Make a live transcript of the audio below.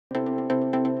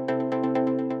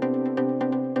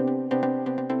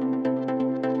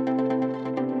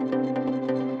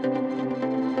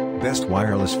Best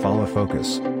wireless follow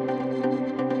focus.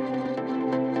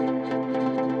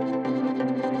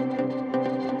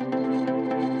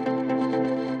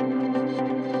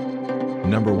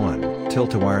 Number 1.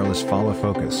 Tilt-A-Wireless Follow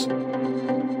Focus.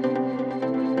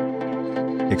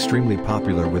 Extremely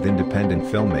popular with independent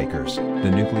filmmakers, the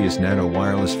Nucleus Nano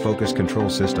wireless focus control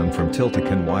system from Tilta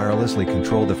can wirelessly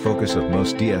control the focus of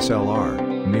most DSLR,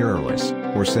 mirrorless,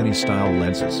 or cine-style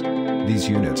lenses. These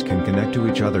units can connect to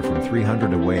each other from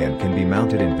 300 away and can be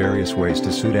mounted in various ways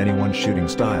to suit anyone's shooting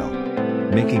style,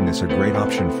 making this a great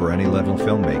option for any level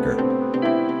filmmaker.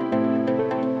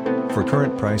 For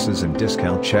current prices and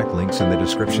discount, check links in the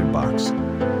description box.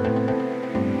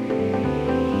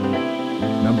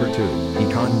 Number 2.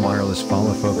 Econ Wireless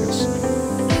Follow Focus.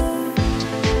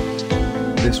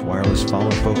 This wireless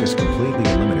follow focus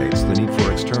completely eliminates the need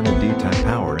for external D-type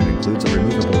power and includes a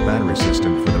removable battery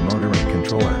system for the motor and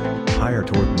controller, higher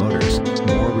torque motors,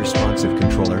 more responsive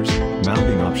controllers,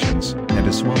 mounting options, and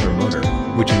a smaller motor,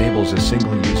 which enables a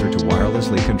single user to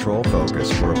wirelessly control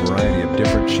focus for a variety of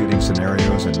different shooting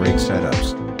scenarios and rig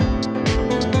setups.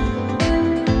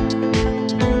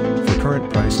 For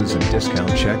current prices and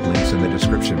discount, check links in the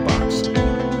description box.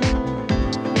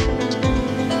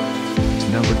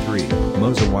 Number 3.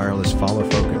 Moza Wireless Follow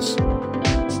Focus.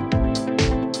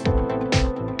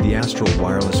 The Astral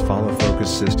Wireless Follow Focus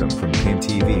system from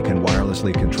CameTV can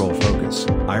wirelessly control focus,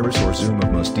 iris or zoom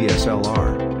of most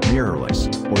DSLR, mirrorless,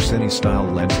 or cine-style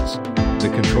lenses. The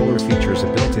controller features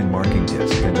a built-in marking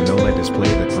disc and an OLED display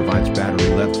that provides battery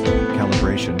level,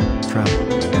 calibration,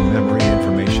 travel, and memory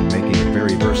information, making it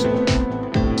very versatile.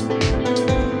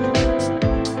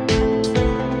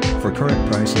 For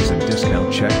current prices and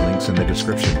discount, check links in the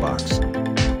description box.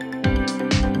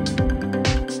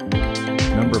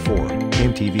 Number 4.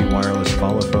 CameTV Wireless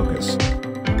Follow Focus.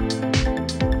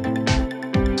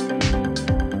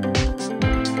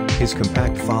 His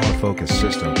compact follow focus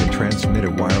system can transmit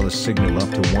a wireless signal up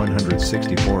to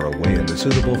 164 away and is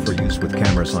suitable for use with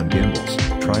cameras on gimbals,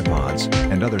 tripods,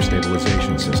 and other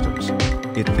stabilization systems.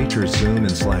 It features zoom in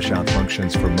 /out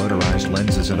functions for motorized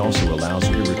lenses and also allows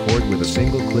you to record with a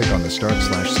single click on the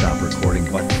start/stop recording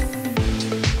button.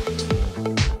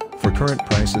 For current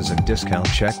prices and discount,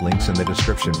 check links in the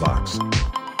description box.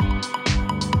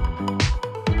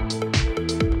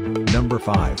 Number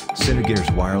 5. Cinegears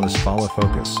Wireless Follow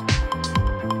Focus.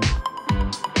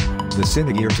 The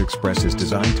Cinegears Express is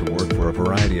designed to work for a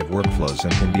variety of workflows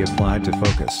and can be applied to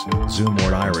focus, zoom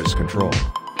or iris control.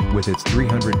 With its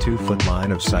 302-foot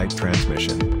line of sight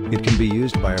transmission, it can be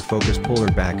used by a focus puller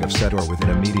back of set or within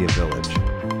a media village.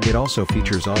 It also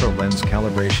features auto lens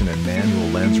calibration and manual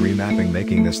lens remapping,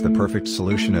 making this the perfect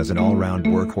solution as an all-round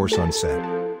workhorse on set.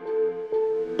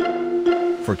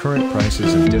 For current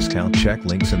prices and discount, check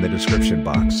links in the description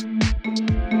box.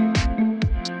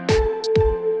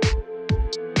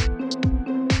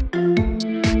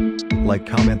 Like,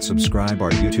 comment, subscribe our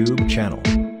YouTube channel.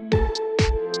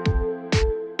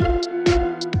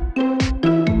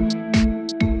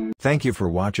 Thank you for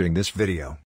watching this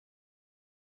video.